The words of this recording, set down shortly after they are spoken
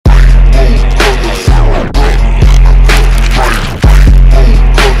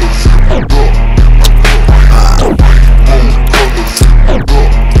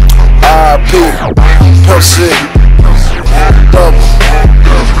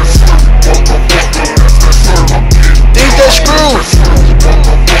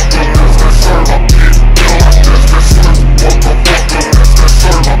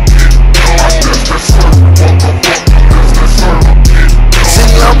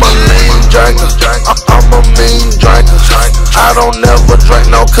drinker. I'm a mean drinker. I don't never drink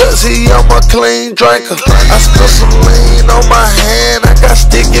no cutsy, I'm a clean drinker. I spill some lean on my hand, I got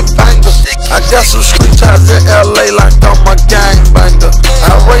sticky fingers. I got some street ties in LA like I'm a gangbanger.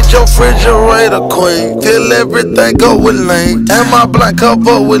 I rate your refrigerator queen, till everything go with lean. And my blunt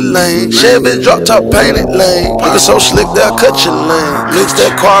cover with lean. Chevy drop top painted lane. Nigga so slick they'll cut your lane. Mix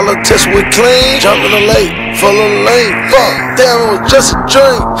that quality test with clean. Jump in the lake, full of lean. Fuck, damn it was just a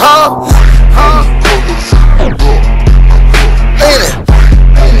dream, huh? Lean it.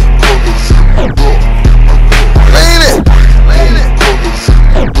 Lean it.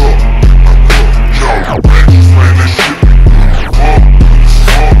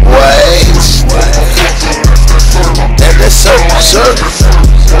 Waste. And that's sir.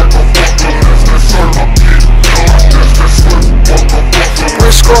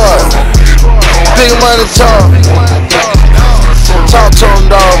 Rich squad. Big money talk. Talk to him,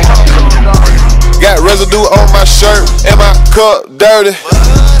 dog. Got residue on my shirt and my cup dirty.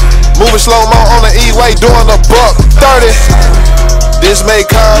 Moving slow-mo on the E-way, doing a $130. This may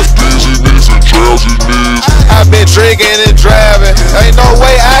cause dizziness and drowsiness. I've been drinking and driving, ain't no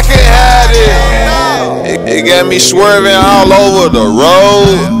way I can hide it. It got me swerving all over the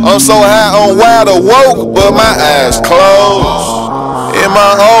road. I'm so high on Wild Awoke, but my eyes closed. In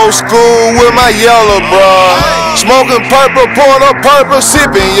my old school with my yellow bra, smoking purple, pouring up purple,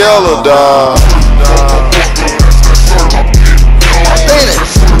 sipping yellow dog. Lean it.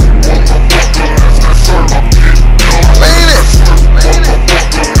 Lean it.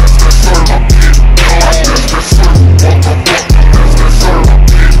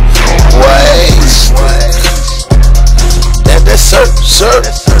 Waste. That's sir.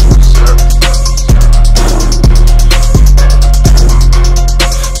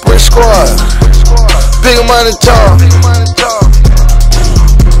 Squad, big money talk.